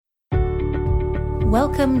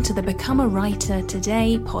Welcome to the Become a Writer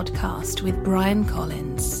Today podcast with Brian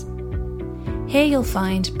Collins. Here you'll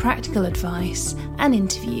find practical advice and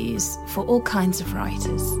interviews for all kinds of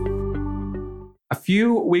writers. A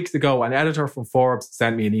few weeks ago, an editor from Forbes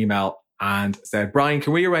sent me an email and said, Brian,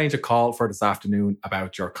 can we arrange a call for this afternoon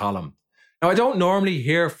about your column? Now, I don't normally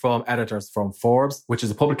hear from editors from Forbes, which is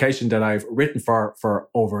a publication that I've written for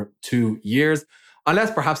over 2 years,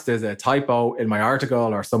 unless perhaps there's a typo in my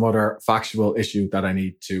article or some other factual issue that I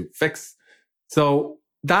need to fix. So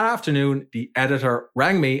that afternoon, the editor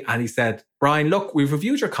rang me and he said, Brian, look, we've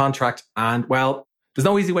reviewed your contract and, well, there's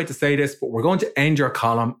no easy way to say this, but we're going to end your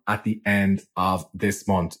column at the end of this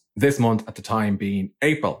month. This month at the time being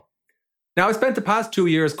April. Now, I spent the past 2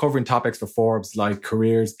 years covering topics for Forbes like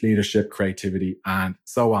careers, leadership, creativity, and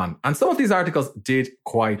so on. And some of these articles did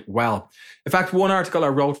quite well. In fact, one article I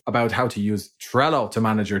wrote about how to use Trello to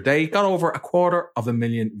manage your day got over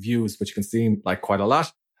 250,000 views, which can seem like quite a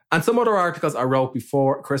lot. And some other articles I wrote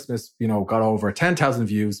before Christmas, got over 10,000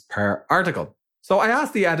 views per article. So I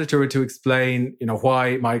asked the editor to explain,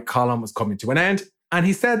 why my column was coming to an end. And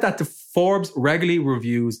he said that the Forbes regularly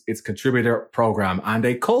reviews its contributor program and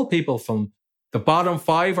they cull people from the bottom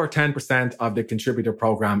 5 or 10% of the contributor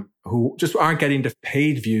program who just aren't getting the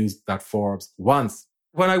paid views that Forbes wants.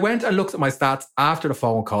 When I went and looked at my stats after the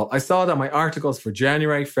phone call, I saw that my articles for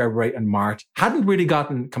January, February and March hadn't really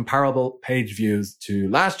gotten comparable page views to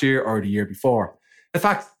last year or the year before. In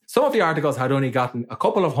fact, some of the articles had only gotten a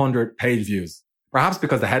couple of hundred page views. Perhaps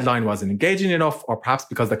because the headline wasn't engaging enough, or perhaps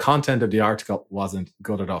because the content of the article wasn't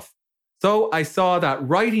good enough. So I saw that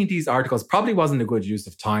writing these articles probably wasn't a good use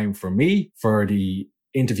of time for me, for the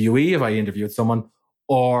interviewee if I interviewed someone,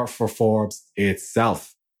 or for Forbes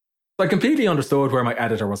itself. So I completely understood where my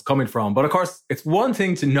editor was coming from. But of course, it's one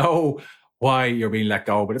thing to know why you're being let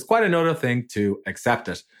go, but it's quite another thing to accept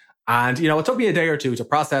it. And, it took me a day or two to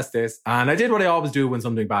process this. And I did what I always do when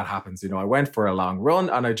something bad happens. I went for a long run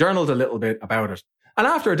and I journaled a little bit about it. And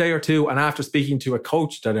after a day or two, and after speaking to a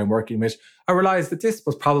coach that I'm working with, I realized that this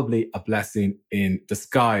was probably a blessing in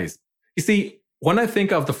disguise. You see, when I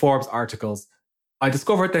think of the Forbes articles, I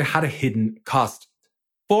discovered they had a hidden cost.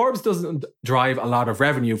 Forbes doesn't drive a lot of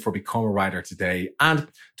revenue for Become a Writer Today. And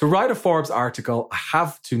to write a Forbes article, I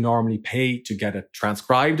have to normally pay to get it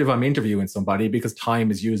transcribed if I'm interviewing somebody because time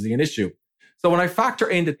is usually an issue. So when I factor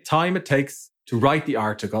in the time it takes to write the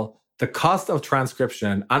article, the cost of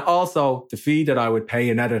transcription, and also the fee that I would pay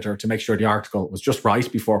an editor to make sure the article was just right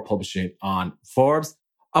before publishing on Forbes,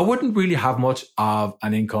 I wouldn't really have much of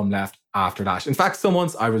an income left after that. In fact, some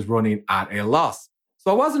months I was running at a loss. So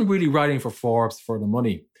I wasn't really writing for Forbes for the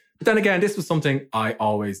money. But then again, this was something I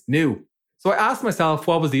always knew. So I asked myself,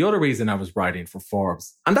 what was the other reason I was writing for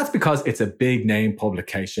Forbes? And that's because it's a big name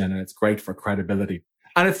publication and it's great for credibility.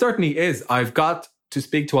 And it certainly is. I've got to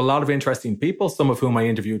speak to a lot of interesting people, some of whom I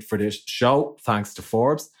interviewed for this show, thanks to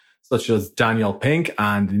Forbes, such as Daniel Pink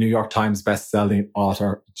and the New York Times bestselling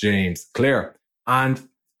author James Clear. And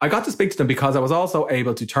I got to speak to them because I was also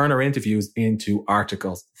able to turn our interviews into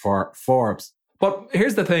articles for Forbes. But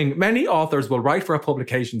here's the thing, many authors will write for a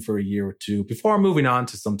publication for a year or two before moving on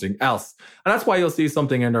to something else. And that's why you'll see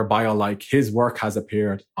something in their bio like his work has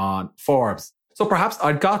appeared on Forbes. So perhaps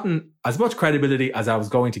I'd gotten as much credibility as I was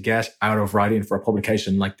going to get out of writing for a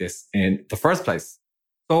publication like this in the first place.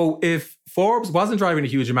 So if Forbes wasn't driving a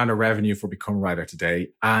huge amount of revenue for Become a Writer Today,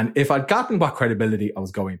 and if I'd gotten what credibility I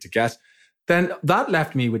was going to get, then that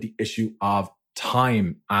left me with the issue of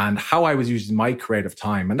time and how I was using my creative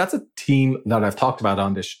time. And that's a theme that I've talked about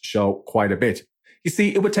on this show quite a bit. You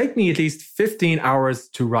see, it would take me at least 15 hours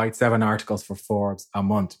to write 7 articles for Forbes a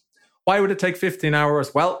month. Why would it take 15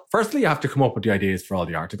 hours? Well, firstly, you have to come up with the ideas for all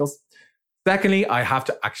the articles. Secondly, I have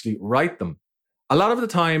to actually write them. A lot of the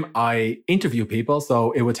time I interview people,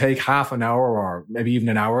 so it would take half an hour or maybe even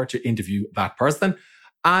an hour to interview that person.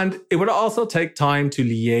 And it would also take time to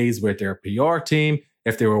liaise with their PR team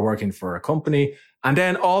if they were working for a company, and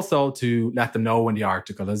then also to let them know when the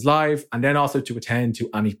article is live, and then also to attend to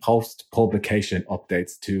any post-publication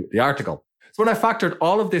updates to the article. So when I factored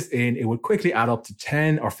all of this in, it would quickly add up to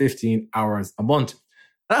 10 or 15 hours a month.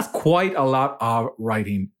 That's quite a lot of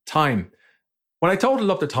writing time. When I totaled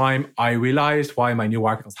up the time, I realized why my new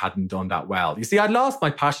articles hadn't done that well. You see, I'd lost my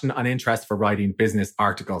passion and interest for writing business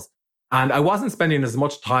articles. And I wasn't spending as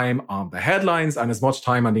much time on the headlines and as much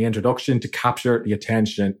time on the introduction to capture the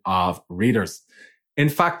attention of readers. In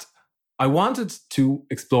fact, I wanted to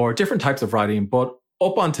explore different types of writing, but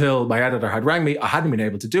up until my editor had rang me, I hadn't been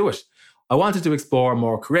able to do it. I wanted to explore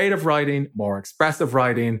more creative writing, more expressive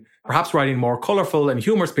writing, perhaps writing more colorful and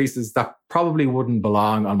humorous pieces that probably wouldn't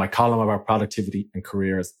belong on my column about productivity and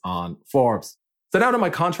careers on Forbes. So now that my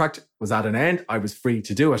contract was at an end, I was free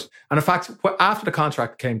to do it. And in fact, after the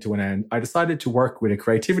contract came to an end, I decided to work with a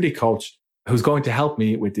creativity coach who's going to help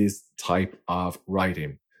me with this type of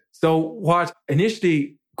writing. So what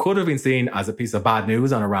initially could have been seen as a piece of bad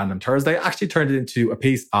news on a random Thursday actually turned it into a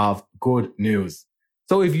piece of good news.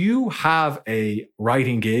 So if you have a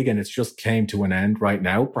writing gig and it's just came to an end right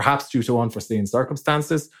now, perhaps due to unforeseen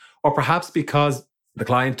circumstances, or perhaps because the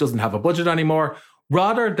client doesn't have a budget anymore,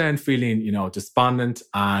 rather than feeling, despondent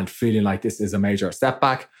and feeling like this is a major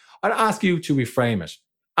setback, I'd ask you to reframe it.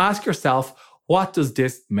 Ask yourself, what does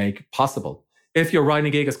this make possible? If your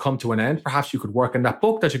writing gig has come to an end, perhaps you could work on that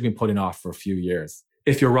book that you've been putting off for a few years.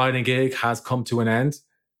 If your writing gig has come to an end,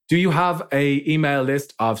 do you have an email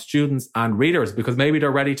list of students and readers? Because maybe they're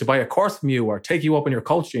ready to buy a course from you or take you up in your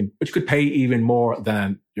coaching, which could pay even more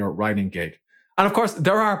than your writing gig. And of course,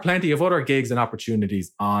 there are plenty of other gigs and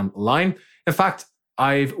opportunities online. In fact,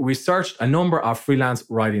 I've researched a number of freelance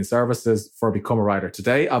writing services for Become a Writer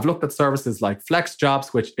Today. I've looked at services like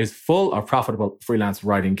FlexJobs, which is full of profitable freelance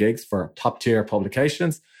writing gigs for top-tier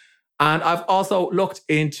publications. And I've also looked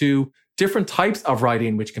into different types of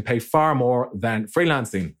writing which can pay far more than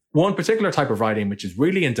freelancing. One particular type of writing which is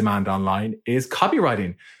really in demand online is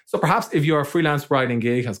copywriting. So perhaps if your freelance writing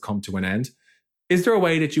gig has come to an end, is there a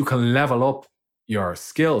way that you can level up your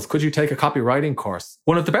skills? Could you take a copywriting course?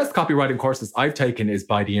 One of the best copywriting courses I've taken is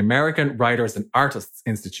by the American Writers and Artists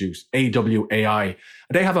Institute, AWAI. And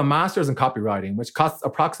they have a master's in copywriting, which costs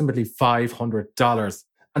approximately $500.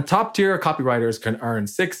 And top-tier copywriters can earn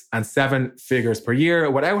 6 and 7 figures per year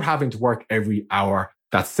without having to work every hour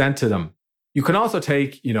that's sent to them. You can also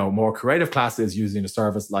take, more creative classes using a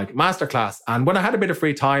service like Masterclass. And when I had a bit of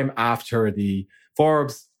free time after the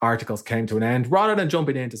Forbes articles came to an end, rather than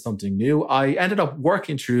jumping into something new, I ended up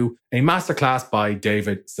working through a masterclass by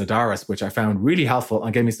David Sedaris, which I found really helpful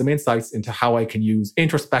and gave me some insights into how I can use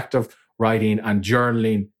introspective writing and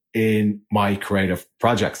journaling in my creative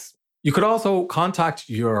projects. You could also contact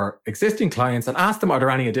your existing clients and ask them, are there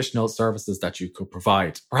any additional services that you could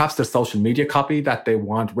provide? Perhaps there's social media copy that they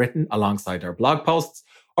want written alongside their blog posts,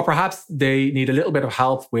 or perhaps they need a little bit of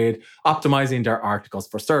help with optimizing their articles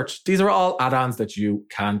for search. These are all add-ons that you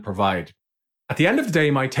can provide. At the end of the day,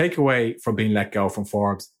 my takeaway from being let go from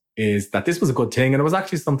Forbes is that this was a good thing, and it was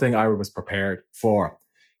actually something I was prepared for.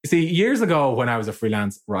 You see, years ago when I was a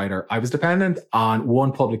freelance writer, I was dependent on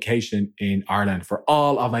one publication in Ireland for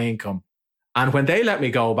all of my income. And when they let me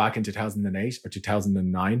go back in 2008 or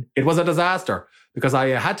 2009, it was a disaster because I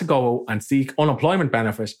had to go and seek unemployment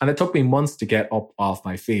benefit, and it took me months to get up off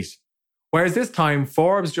my feet. Whereas this time,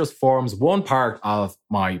 Forbes just forms one part of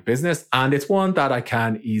my business, and it's one that I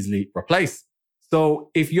can easily replace. So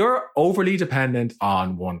if you're overly dependent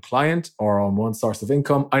on one client or on one source of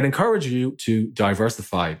income, I'd encourage you to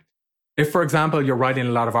diversify. If, for example, you're writing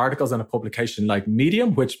a lot of articles in a publication like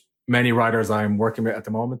Medium, which many writers I'm working with at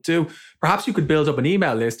the moment do, perhaps you could build up an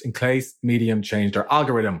email list in case Medium changed their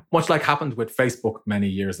algorithm, much like happened with Facebook many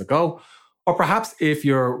years ago. Or perhaps if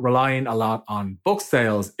you're relying a lot on book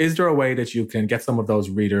sales, is there a way that you can get some of those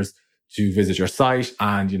readers to visit your site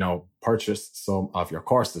and, purchase some of your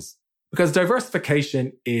courses? Because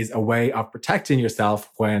diversification is a way of protecting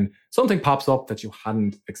yourself when something pops up that you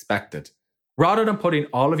hadn't expected. Rather than putting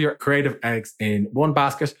all of your creative eggs in one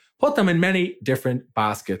basket, put them in many different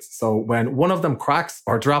baskets. So when one of them cracks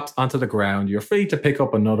or drops onto the ground, you're free to pick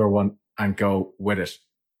up another one and go with it.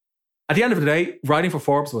 At the end of the day, writing for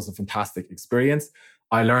Forbes was a fantastic experience.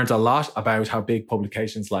 I learned a lot about how big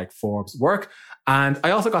publications like Forbes work, and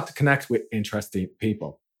I also got to connect with interesting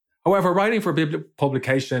people. However, writing for a big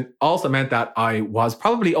publication also meant that I was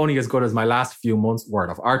probably only as good as my last few months'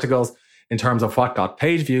 worth of articles in terms of what got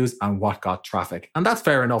page views and what got traffic. And that's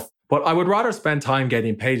fair enough. But I would rather spend time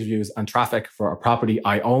getting page views and traffic for a property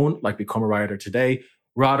I own, like Become a Writer Today,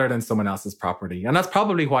 rather than someone else's property. And that's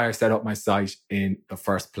probably why I set up my site in the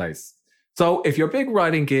first place. So if your big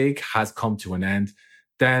writing gig has come to an end,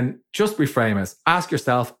 then just reframe it. Ask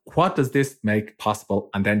yourself, what does this make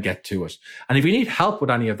possible? And then get to it. And if you need help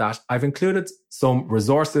with any of that, I've included some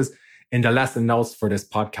resources in the lesson notes for this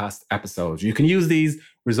podcast episode. You can use these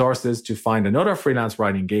resources to find another freelance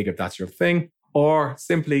writing gig if that's your thing, or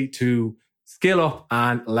simply to skill up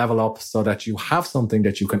and level up so that you have something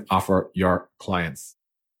that you can offer your clients.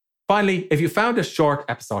 Finally, if you found this short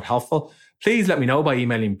episode helpful, please let me know by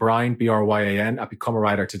emailing Brian, Bryan, at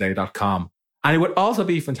becomeawritertoday.com. And it would also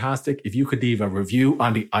be fantastic if you could leave a review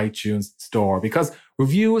on the iTunes store, because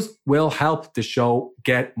reviews will help the show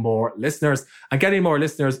get more listeners. And getting more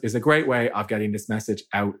listeners is a great way of getting this message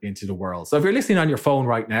out into the world. So if you're listening on your phone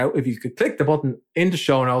right now, if you could click the button in the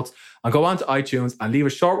show notes and go on to iTunes and leave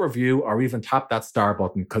a short review, or even tap that star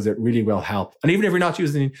button, because it really will help. And even if you're not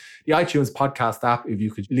using the iTunes podcast app, if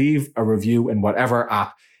you could leave a review in whatever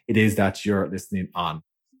app it is that you're listening on.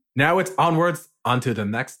 Now it's onwards onto the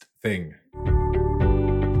next thing.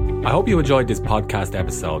 I hope you enjoyed this podcast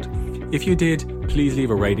episode. If you did, please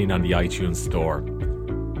leave a rating on the iTunes store.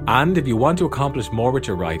 And if you want to accomplish more with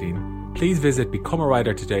your writing, please visit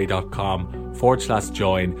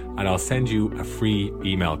becomeawritertoday.com/join and I'll send you a free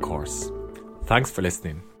email course. Thanks for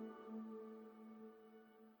listening.